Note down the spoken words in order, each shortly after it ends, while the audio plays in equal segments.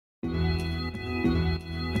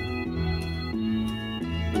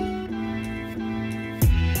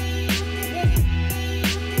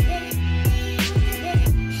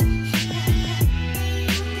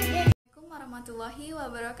warahmatullahi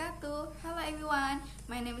wabarakatuh. Hello everyone,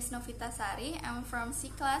 my name is Novita Sari. I'm from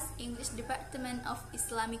C Class English Department of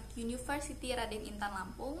Islamic University Raden Intan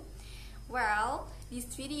Lampung. Well,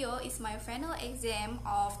 this video is my final exam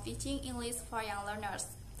of teaching English for young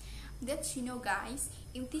learners. That you know guys,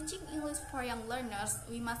 in teaching English for young learners,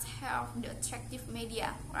 we must have the attractive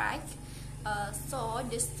media, right? So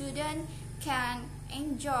the student can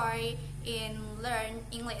enjoy and learn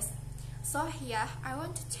English. So here I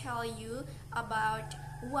want to tell you about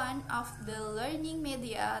one of the learning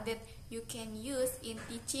media that you can use in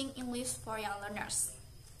teaching English for young learners.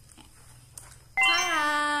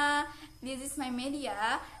 Ta-da! This is my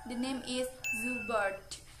media. The name is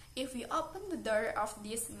Zoobird. If we open the door of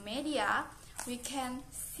this media, we can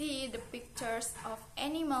see the pictures of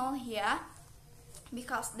animal here,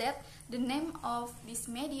 because that the name of this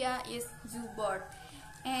media is Zoobird.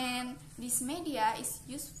 And this media is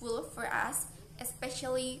useful for us,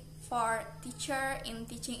 especially for teacher in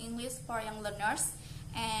teaching English for young learners.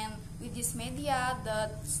 And with this media,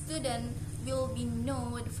 the student will be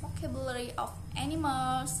know the vocabulary of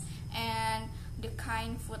animals and the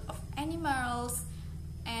kind food of animals.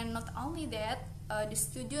 And not only that, the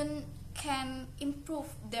student can improve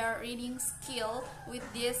their reading skill with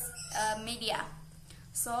this media.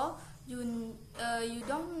 So you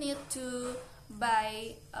don't need to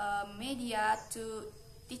buy media to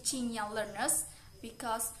teaching young learners,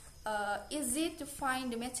 because easy to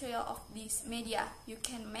find the material of this media. You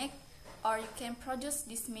can make or you can produce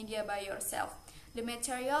this media by yourself. The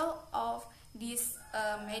material of this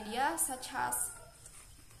media such as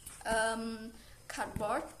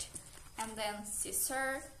cardboard, and then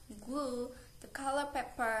scissors, glue, the color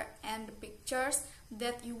paper, and the pictures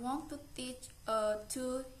that you want to teach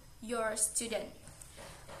to your student.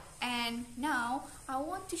 And now I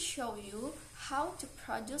want to show you how to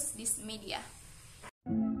produce this media.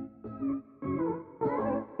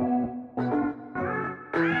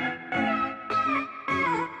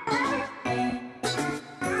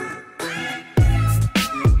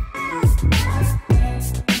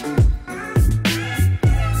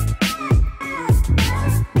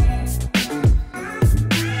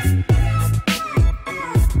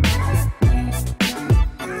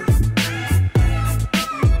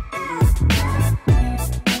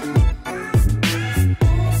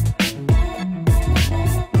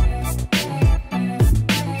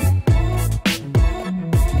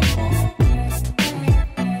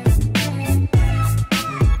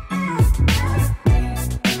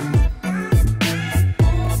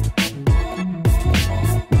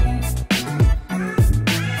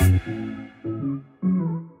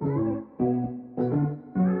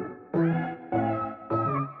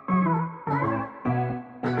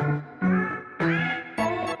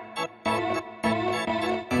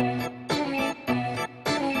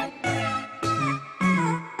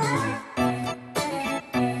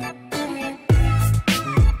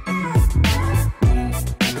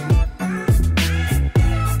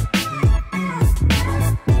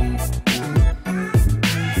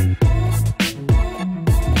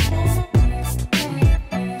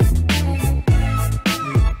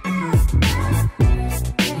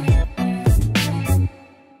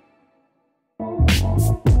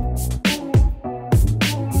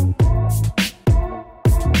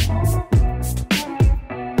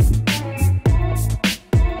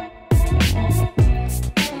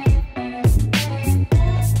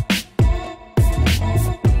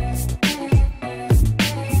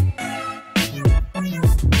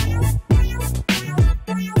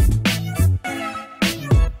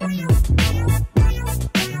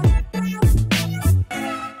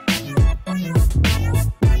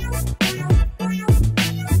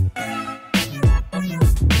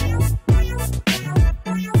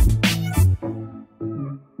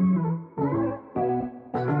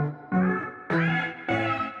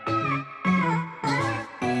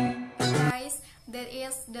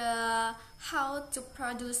 The how to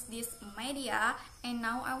produce this media, and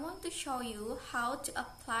now I want to show you how to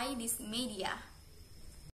apply this media.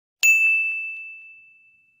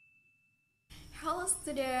 Hello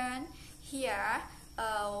student, here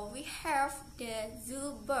we have the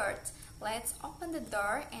zoo bird. Let's open the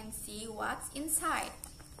door and see what's inside.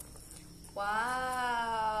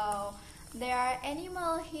 Wow, there are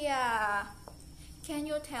animals here. Can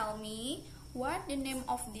you tell me what the name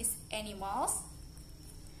of these animals?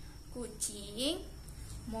 Kucing,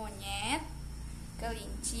 monyet,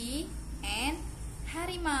 kelinci, and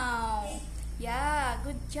harimau. Yeah,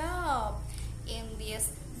 good job. In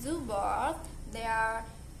this zoo bird, there are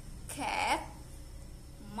cat,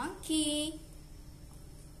 monkey,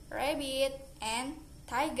 rabbit, and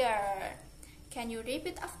tiger. Can you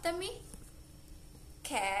repeat after me?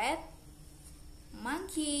 cat,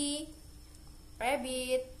 monkey,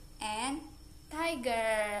 rabbit, and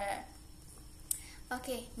tiger.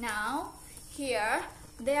 Okay, now here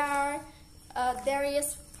there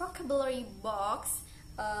is vocabulary box.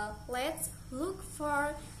 Let's look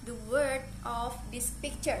for the word of these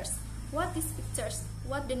pictures. What these pictures?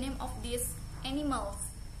 What the name of these animals?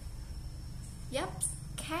 Yep,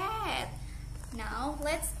 cat. Now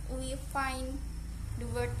we find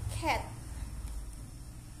the word cat.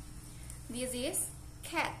 This is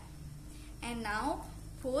cat. And now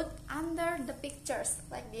put under the pictures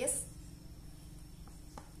like this.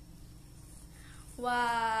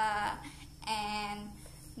 Wow. And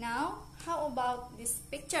now how about these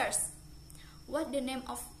pictures? What the name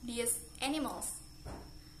of these animals?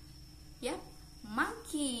 Yep,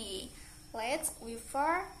 monkey. We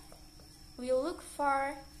look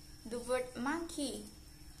for the word monkey.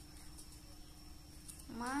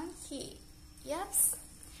 Monkey. Yep.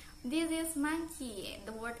 This is monkey,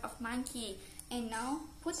 the word of monkey. And now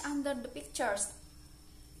put under the pictures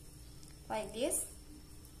like this.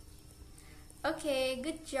 Okay,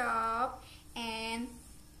 good job. And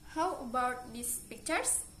how about these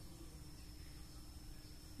pictures?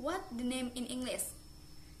 What the name in English?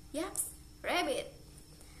 Yep, rabbit.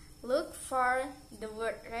 Look for the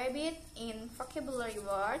word rabbit in vocabulary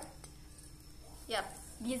word. Yep,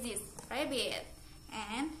 this is rabbit.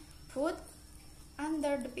 And put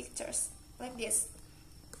under the pictures like this.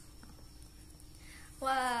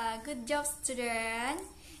 Wow, good job, student.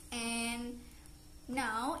 And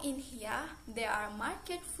now in here there are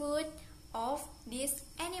market food of these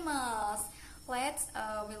animals. Let's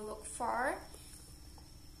we look for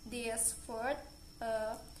this food.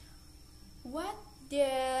 What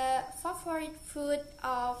the favorite food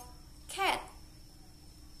of cat?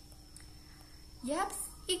 Yep,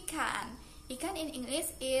 ikan. Ikan in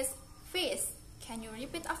English is fish. Can you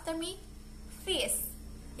repeat after me? Fish.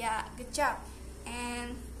 Yeah, good job.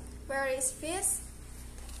 And where is fish?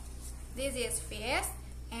 This is fish.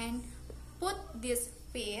 And put this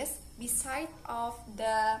fish beside of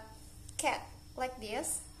the cat like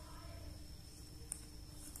this.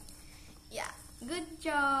 Yeah, good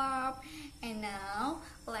job. And now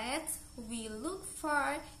we look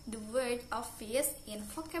for the word of fish in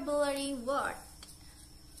vocabulary word.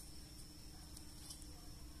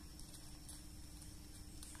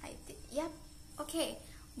 Yep. Okay,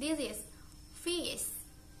 this is fish.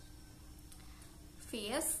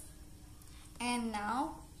 Fish. And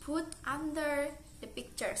now put under the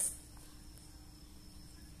pictures.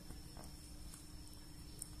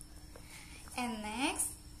 And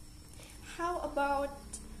next, how about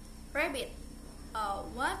rabbit?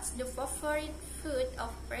 What's the favorite food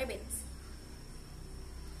of rabbits?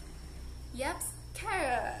 Yep,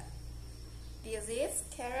 carrot. This is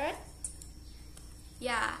carrot.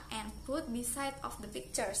 Yeah, and put beside of the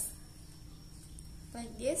pictures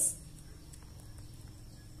like this.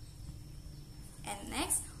 And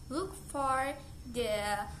next, look for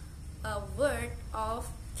the word of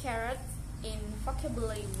carrot in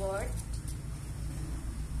vocabulary word.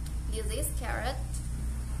 This is carrot.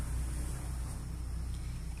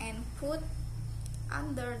 And put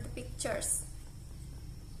under the pictures.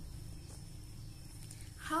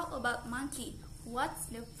 How about monkey? What's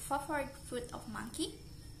the favorite food of monkey?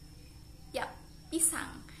 Yep,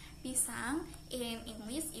 pisang. Pisang in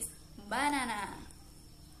English is banana.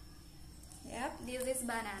 Yep, this is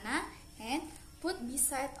banana. And put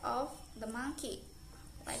beside of the monkey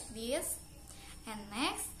like this. And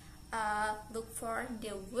next, look for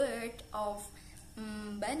the word of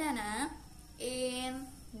banana in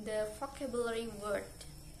the vocabulary word.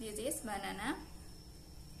 This is banana.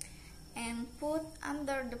 And put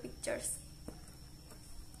under the pictures.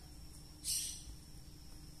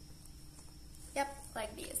 Yep,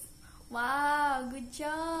 like this. Wow, good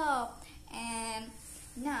job. And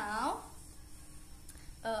now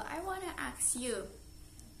I want to ask you,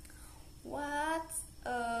 what's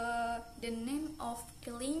the name of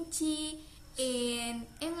kelinci in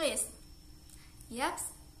English? Yep,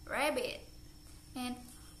 rabbit. And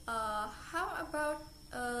how about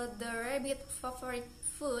the rabbit favorite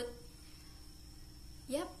food?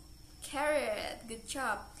 Yep, carrot. Good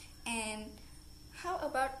job. And how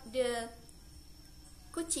about the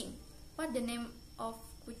kucing? What the name of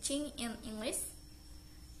kucing in English?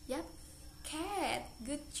 Yep, cat.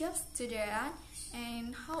 Good job, student.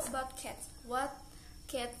 And how about cats? What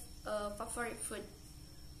cat's favorite food?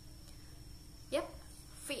 Yep,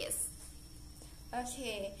 fish.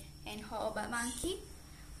 Okay. And how about monkey?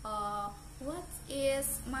 What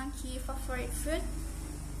is monkey favorite food?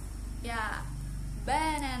 Yeah,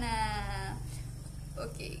 banana.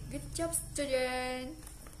 Okay, good job, student.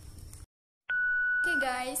 Okay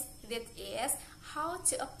guys, that is how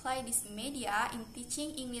to apply this media in teaching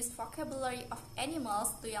English vocabulary of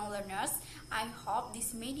animals to young learners. I hope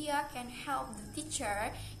this media can help the teacher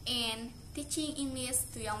in teaching English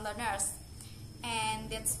to young learners. And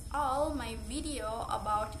that's all my video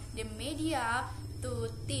about the media to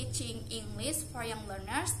teaching English for young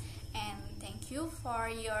learners. And thank you for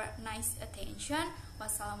your nice attention.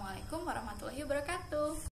 Wassalamualaikum warahmatullahi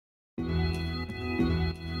wabarakatuh.